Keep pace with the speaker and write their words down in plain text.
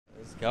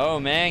Go,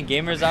 man.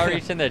 Gamers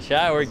outreach in the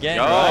chat. We're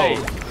getting Yo. right.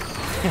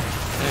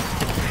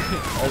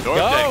 Let's go,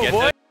 Get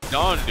boy. that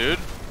done, dude.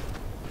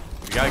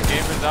 We got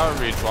Gamers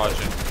Outreach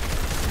watching.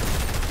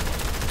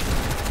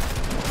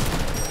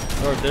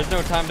 Lord, there's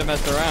no time to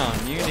mess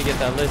around. You need to get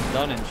that list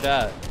done in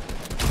chat.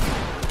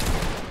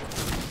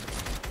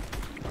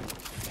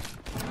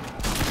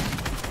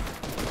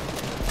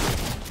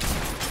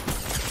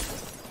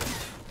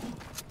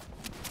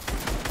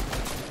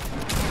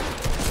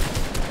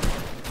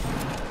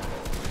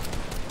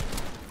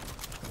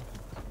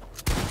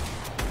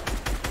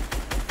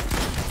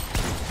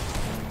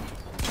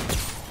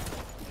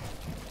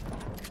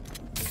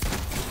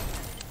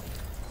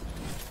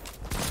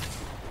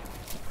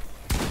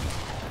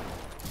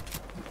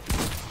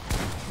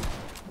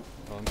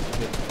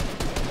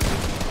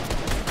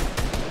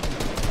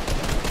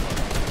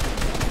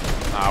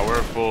 Nah,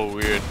 we're full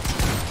weird.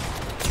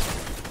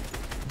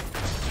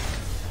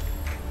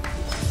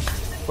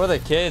 For the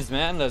kids,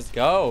 man. Let's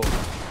go.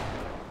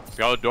 Let's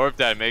go, Dwarf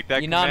Dad. Make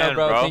that command,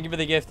 bro. bro. Thank you for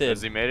the gifted.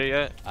 Has he made it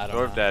yet? I don't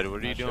Dwarf know. Dad, what are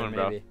I'm you not sure, doing,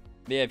 bro? maybe.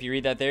 But yeah, if you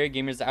read that there,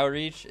 Gamers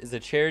Outreach is a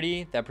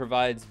charity that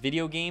provides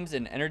video games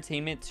and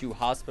entertainment to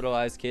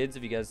hospitalized kids.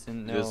 If you guys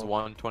didn't know, This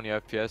 120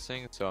 FPS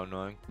thing, it's so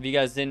annoying. if you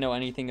guys didn't know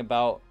anything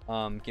about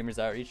Gamers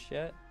Outreach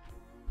yet,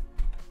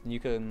 you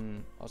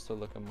can also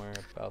look up more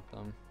about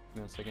them. Give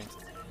me 1 second.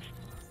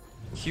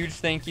 Huge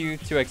thank you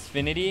to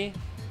Xfinity.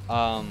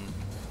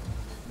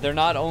 They're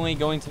not only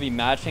going to be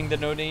matching the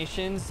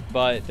donations,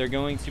 but they're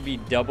going to be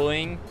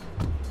doubling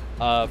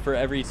for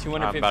every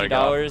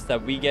 $250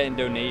 that we get in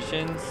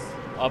donations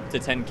up to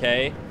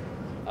 10K.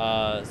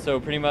 So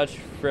pretty much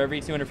for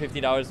every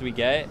 $250 we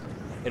get,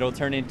 it'll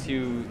turn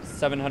into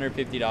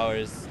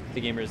 $750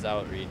 to Gamers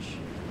Outreach.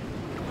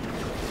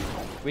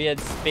 We had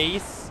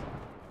Space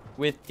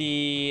with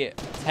the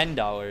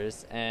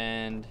 $10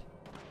 and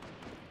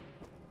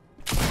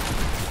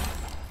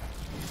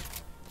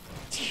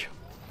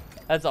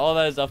that's all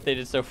that is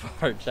updated so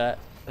far, chat.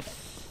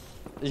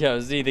 Yo,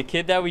 Z, the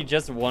kid that we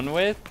just won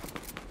with,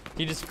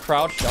 he just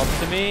crouched up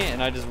to me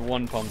and I just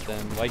one pumped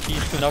him. Like he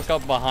snuck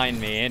up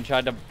behind me and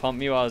tried to pump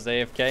me while I was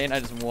AFK and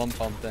I just one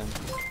pumped him.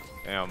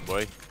 Damn,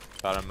 boy.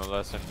 Taught him a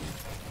lesson.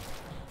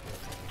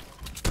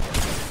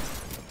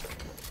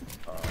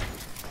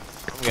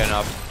 I'm getting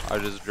up. I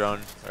just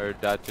drone, or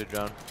died to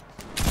drone.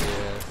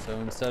 Yeah, so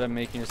instead of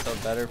making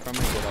yourself better from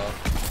it, get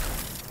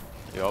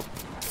off. Yup.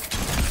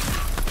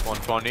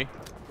 120.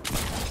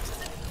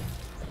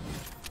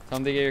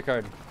 Come to get your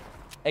card.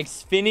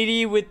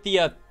 Xfinity with the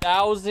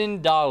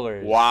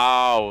 $1,000.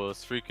 Wow,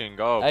 let's freaking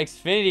go.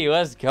 Xfinity,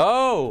 let's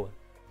go.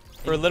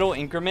 For little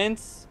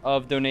increments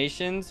of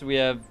donations, we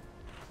have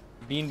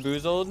Bean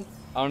Boozled.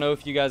 I don't know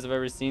if you guys have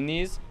ever seen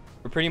these,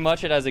 but pretty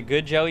much it has a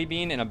good jelly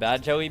bean and a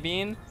bad jelly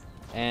bean.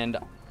 And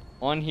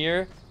on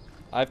here,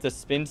 I have to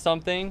spin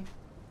something,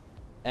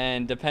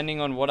 and depending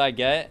on what I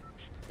get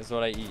is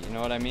what I eat. You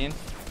know what I mean?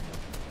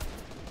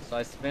 So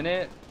I spin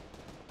it,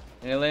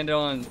 and it landed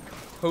on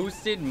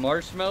toasted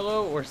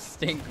marshmallow or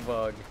stink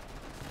bug.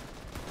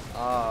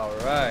 All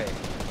right.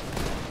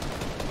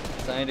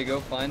 So I need to go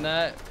find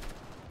that.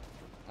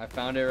 I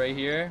found it right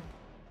here.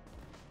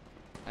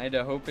 I need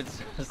to hope it's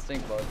a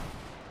stink bug.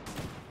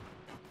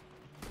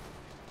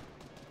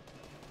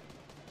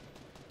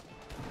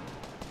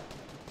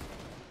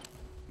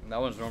 That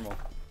one's normal.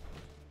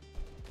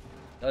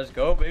 Let's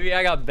go, baby.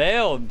 I got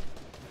bailed.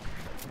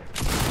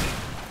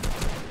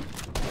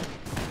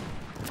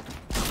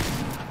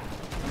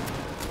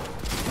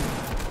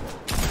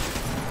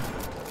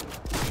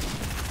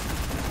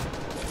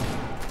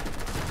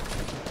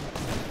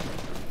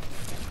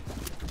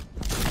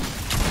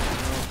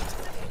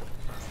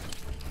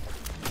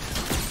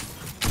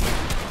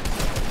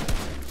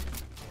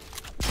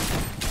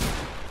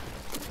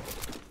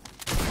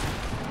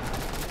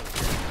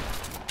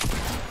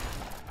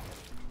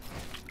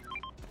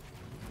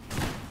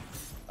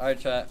 Alright,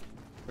 chat.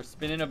 We're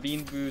spinning a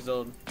Bean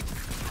Boozled.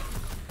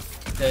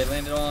 Okay,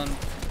 landed on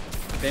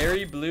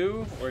berry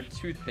blue or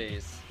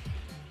toothpaste.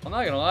 I'm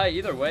not gonna lie,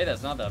 either way,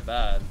 that's not that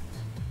bad.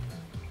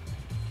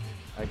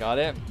 I got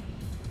it.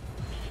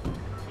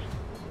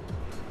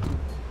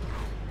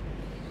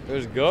 It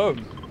was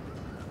good.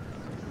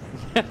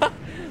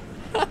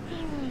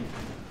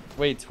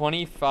 Wait,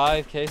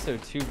 25K, so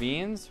 2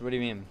 beans? What do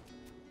you mean?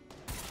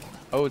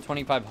 Oh,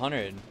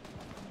 2,500.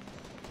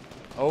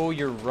 Oh,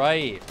 you're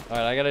right. All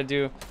right, I gotta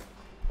do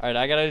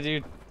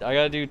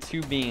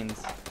 2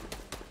 beans.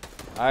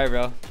 All right,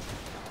 bro.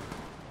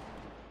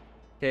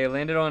 Okay,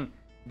 landed on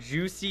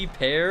juicy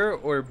pear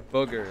or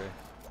booger.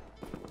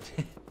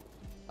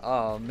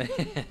 Oh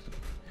man.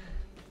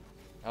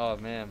 Oh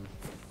man.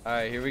 All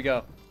right, here we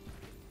go.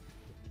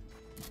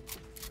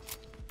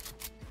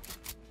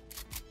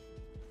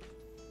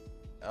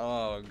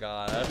 Oh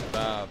god, that's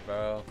bad,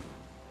 bro.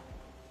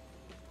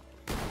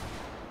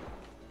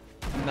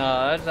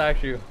 Nah, that's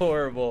actually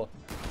horrible.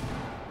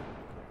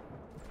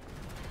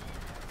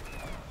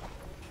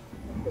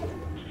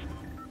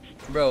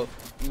 Bro,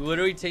 it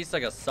literally tastes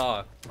like a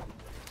sock.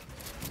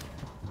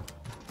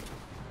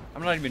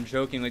 I'm not even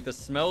joking. Like the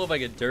smell of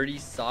like a dirty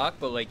sock,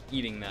 but like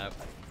eating that.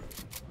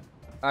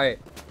 All right.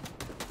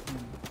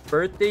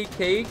 Birthday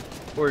cake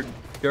or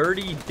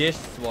dirty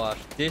dishwasher?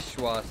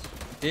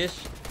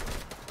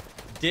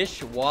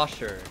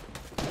 Dishwasher.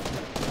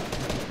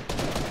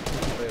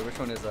 Wait, which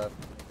one is that?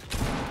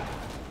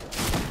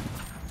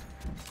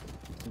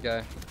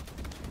 Okay.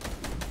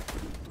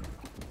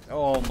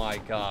 Oh my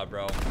god,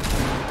 bro.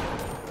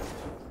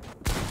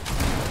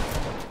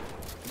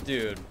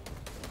 Dude.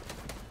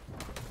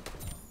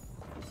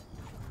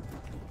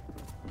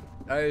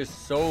 That is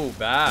so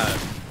bad.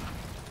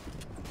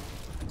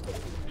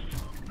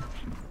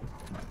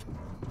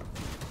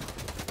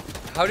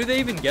 How do they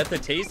even get the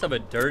taste of a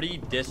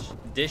dirty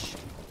dish?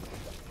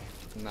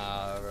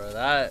 Nah, bro.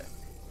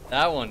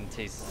 That one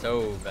tastes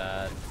so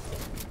bad.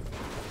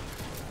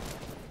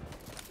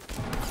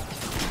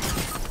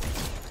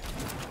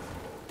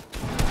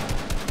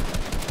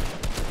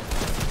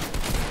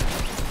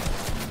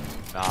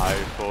 Nah,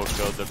 you full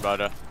killed the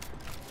brother.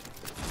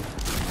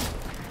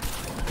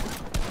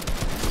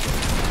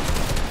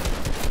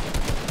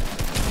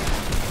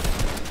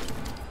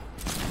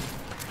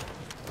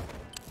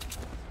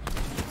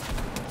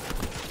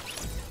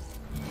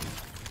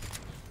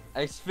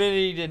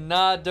 Xfinity did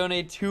not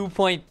donate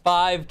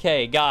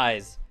 2.5k,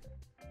 guys.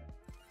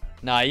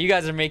 Nah, you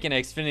guys are making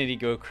Xfinity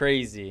go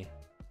crazy.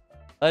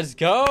 Let's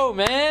go,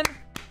 man.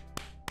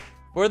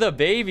 For the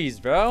babies,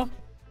 bro.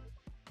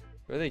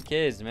 For the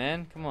kids,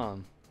 man. Come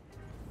on.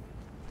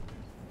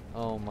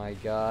 Oh my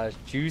gosh.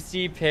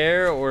 Juicy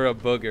pear or a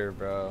booger,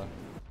 bro.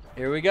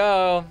 Here we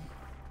go.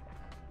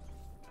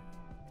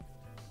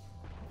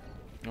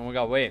 Oh my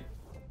god, wait.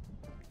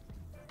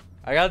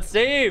 I got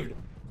saved.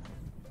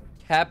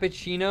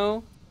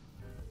 Cappuccino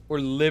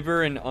or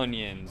liver and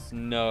onions?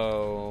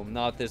 No,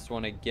 not this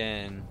one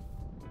again.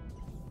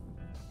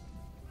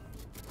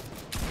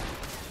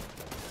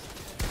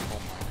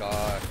 Oh my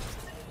god.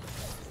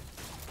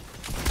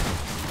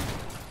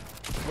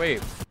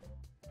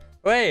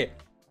 Wait.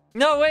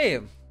 No,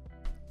 wait.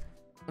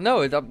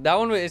 No, that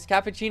one is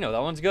cappuccino.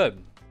 That one's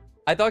good.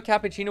 I thought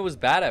cappuccino was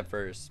bad at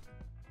first.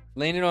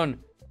 Landed on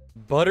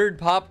buttered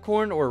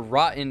popcorn or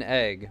rotten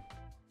egg.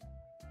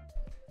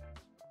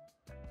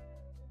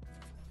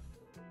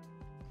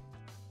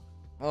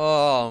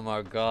 Oh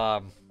my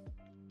god.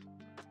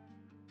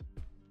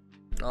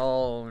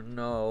 Oh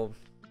no.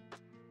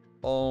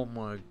 Oh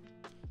my.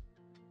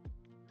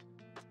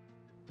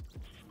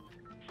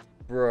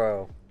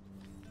 Bro.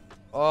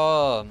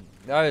 Oh,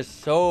 that is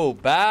so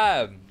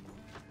bad.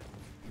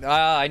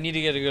 I need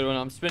to get a good one.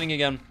 I'm spinning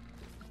again.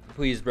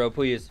 Please, bro,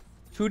 please.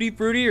 Tutti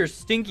Frutti or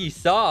Stinky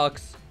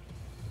Socks?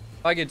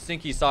 If I get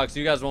Stinky Socks,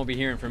 you guys won't be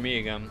hearing from me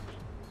again.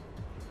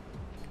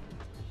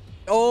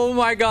 Oh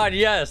my god,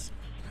 yes.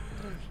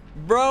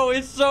 Bro,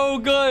 it's so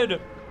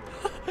good.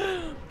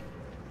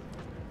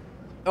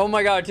 Oh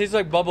my god, it tastes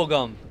like bubble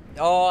gum.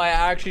 Oh, I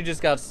actually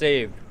just got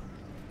saved.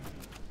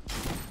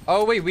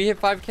 Oh wait, we hit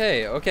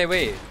 5k. Okay,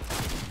 wait.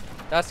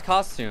 That's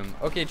costume.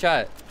 Okay,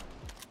 chat.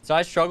 So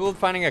I struggled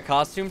finding a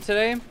costume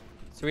today.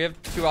 So we have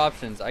two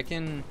options. I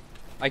can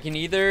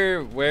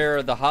either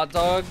wear the hot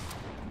dog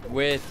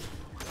with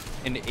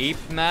an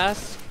ape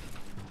mask.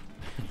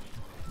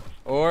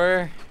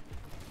 Or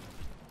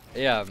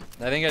yeah,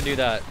 I think I do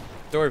that.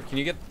 Dorf, can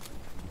you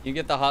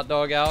get the hot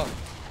dog out?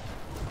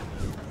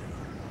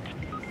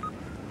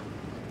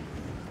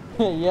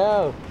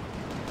 Yo.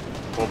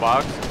 Full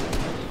box.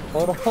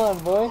 Hold on,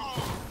 boy.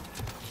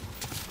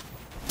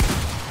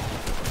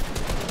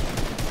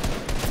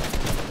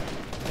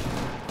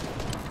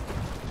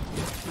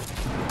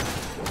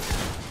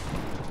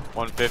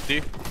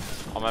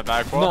 $150 on my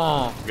back wall.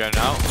 Nah. You getting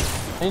out?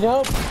 I need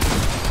help.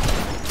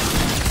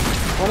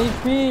 20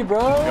 HP,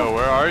 bro. Yo,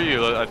 where are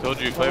you? I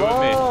told you to play with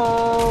me.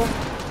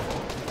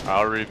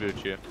 I'll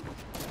reboot you.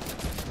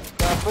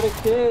 Yeah, for the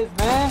kids,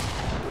 man.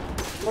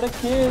 For the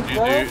kids,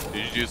 bro.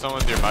 Did you do something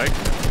with your mic?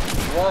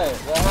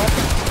 What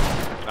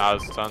happened? Nah,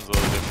 this sounds a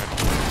little different.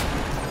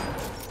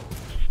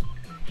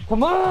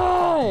 Come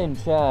on,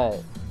 chat.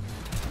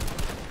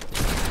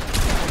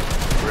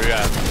 Where you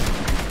at?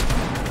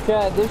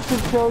 Chat, this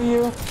should show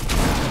you,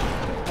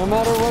 no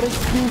matter what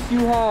excuse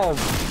you have.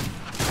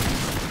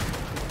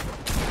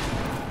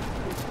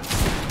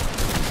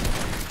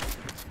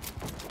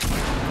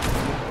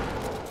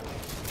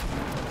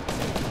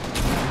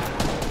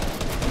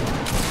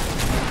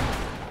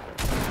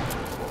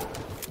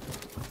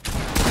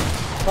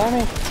 Find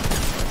me.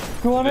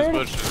 200. This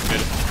bush is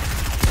good.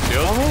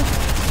 Shield. Find me.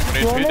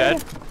 23 dead.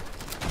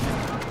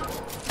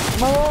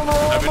 My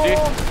roll. 70.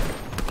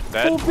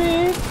 Dead. Poopy.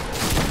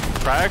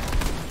 Crack.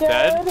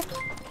 Dead.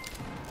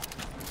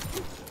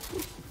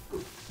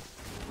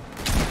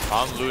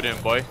 I'm looting,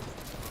 boy.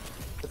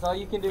 That's all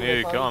you can do.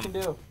 Here That's you all come. you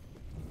can do.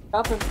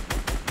 Help him.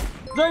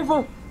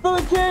 Joyful for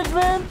the kids,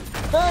 man.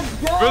 Let's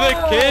go. For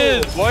the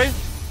kids, boy.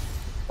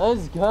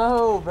 Let's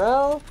go,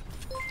 bro.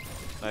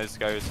 Nice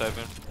guy with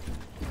 7.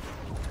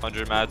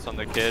 100 mats on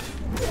the kid.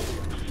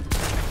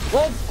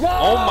 Let's go.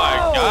 Oh my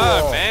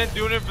god, man.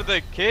 Doing it for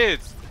the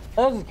kids.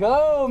 Let's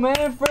go,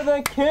 man. For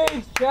the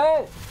kids,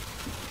 chat.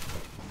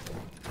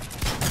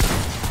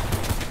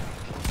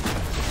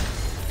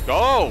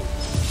 go.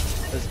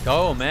 Let's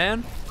go,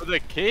 man. For the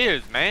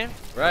kids, man.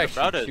 We're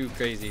actually too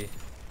crazy.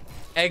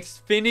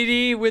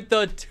 Xfinity with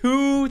the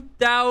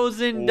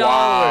 $2,000.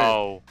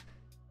 Wow.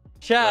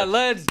 Chat,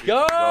 let's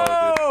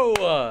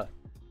go.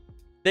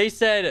 They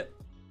said,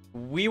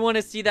 we want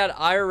to see that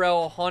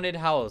IRL haunted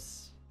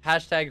house.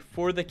 Hashtag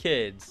for the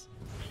kids.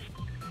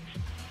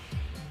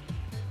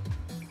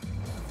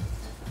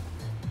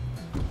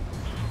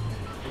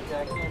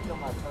 I can't feel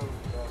my toes,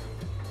 bro.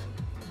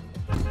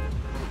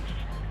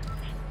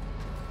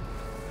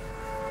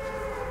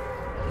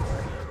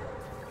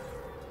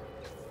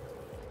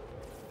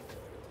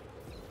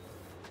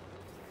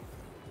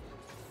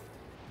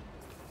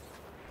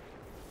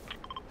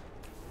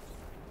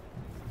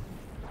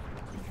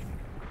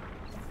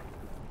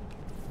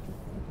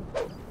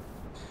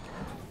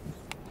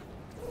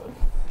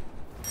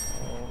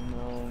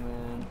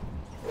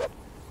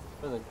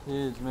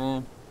 Kids,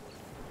 man.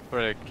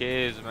 For the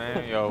kids,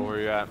 man. Yo, where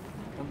you at?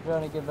 I'm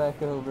trying to get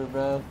back over,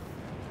 bro.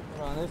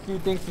 Hold on, this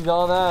dude thinks he's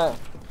all that.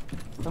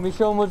 Let me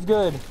show him what's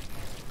good.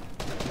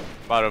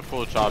 About a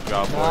full chop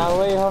job, boy. Nah,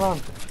 wait, hold on.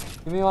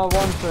 Give me my one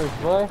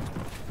first, boy.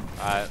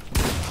 Alright.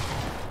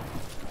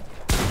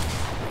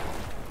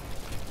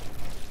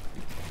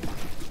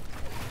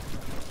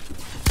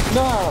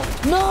 No!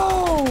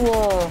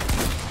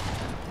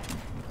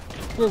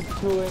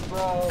 Just do it,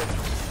 bro.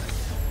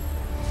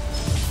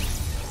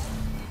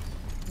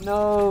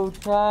 No,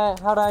 chat.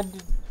 How'd I do?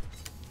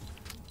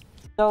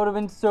 That would have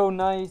been so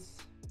nice.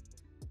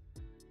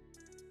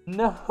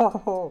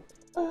 No.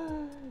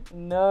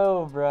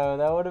 No, bro.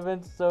 That would have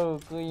been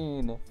so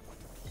clean.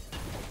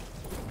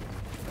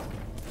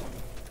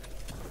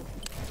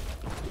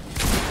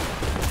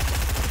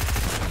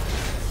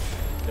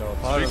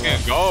 We can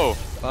go.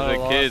 For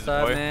the kids,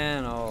 that, boy.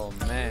 Man. Oh,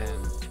 man.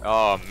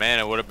 Oh, man.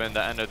 It would have been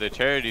the end of the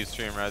charity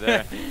stream right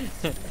there.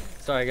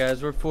 Sorry,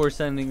 guys. We're force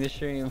ending the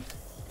stream.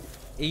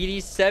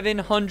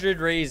 8,700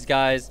 raised,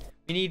 guys.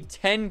 We need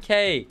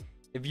 10K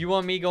if you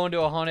want me going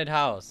to a haunted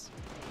house.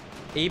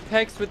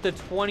 Apex with the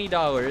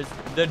 $20.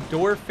 The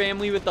Door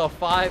family with the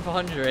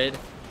 500.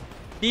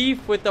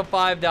 Thief with the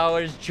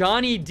 $5.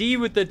 Johnny D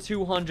with the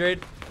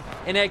 200.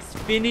 And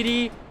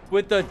Xfinity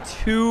with the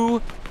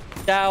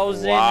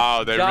 $2,000.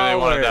 Wow, they really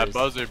wanted that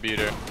buzzer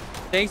beater.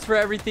 Thanks for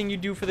everything you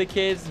do for the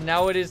kids.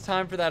 Now it is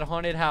time for that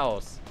haunted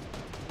house.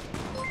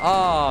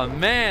 Oh,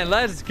 man.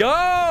 Let's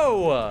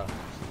go.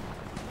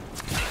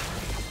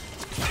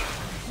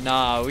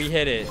 Nah, we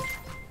hit it.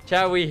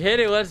 Chat, we hit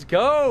it. Let's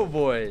go,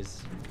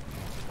 boys.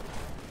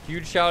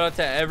 Huge shout out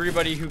to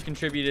everybody who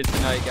contributed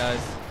tonight, guys.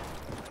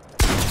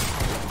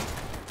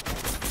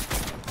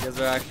 You guys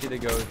are actually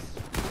the goats.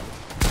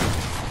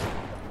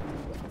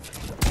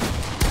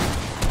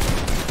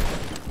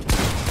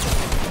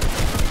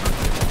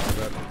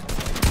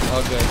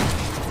 All good.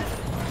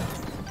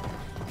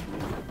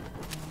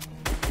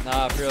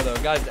 Nah, for real though.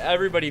 Guys,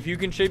 everybody, if you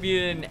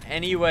contribute in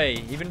any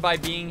way, even by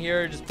being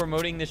here, just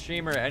promoting the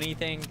stream or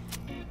anything,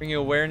 bringing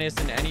awareness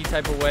in any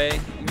type of way,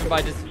 even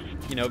by just,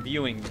 you know,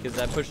 viewing, because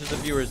that pushes the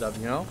viewers up,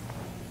 you know?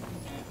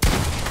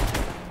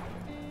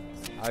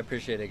 I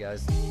appreciate it,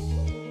 guys.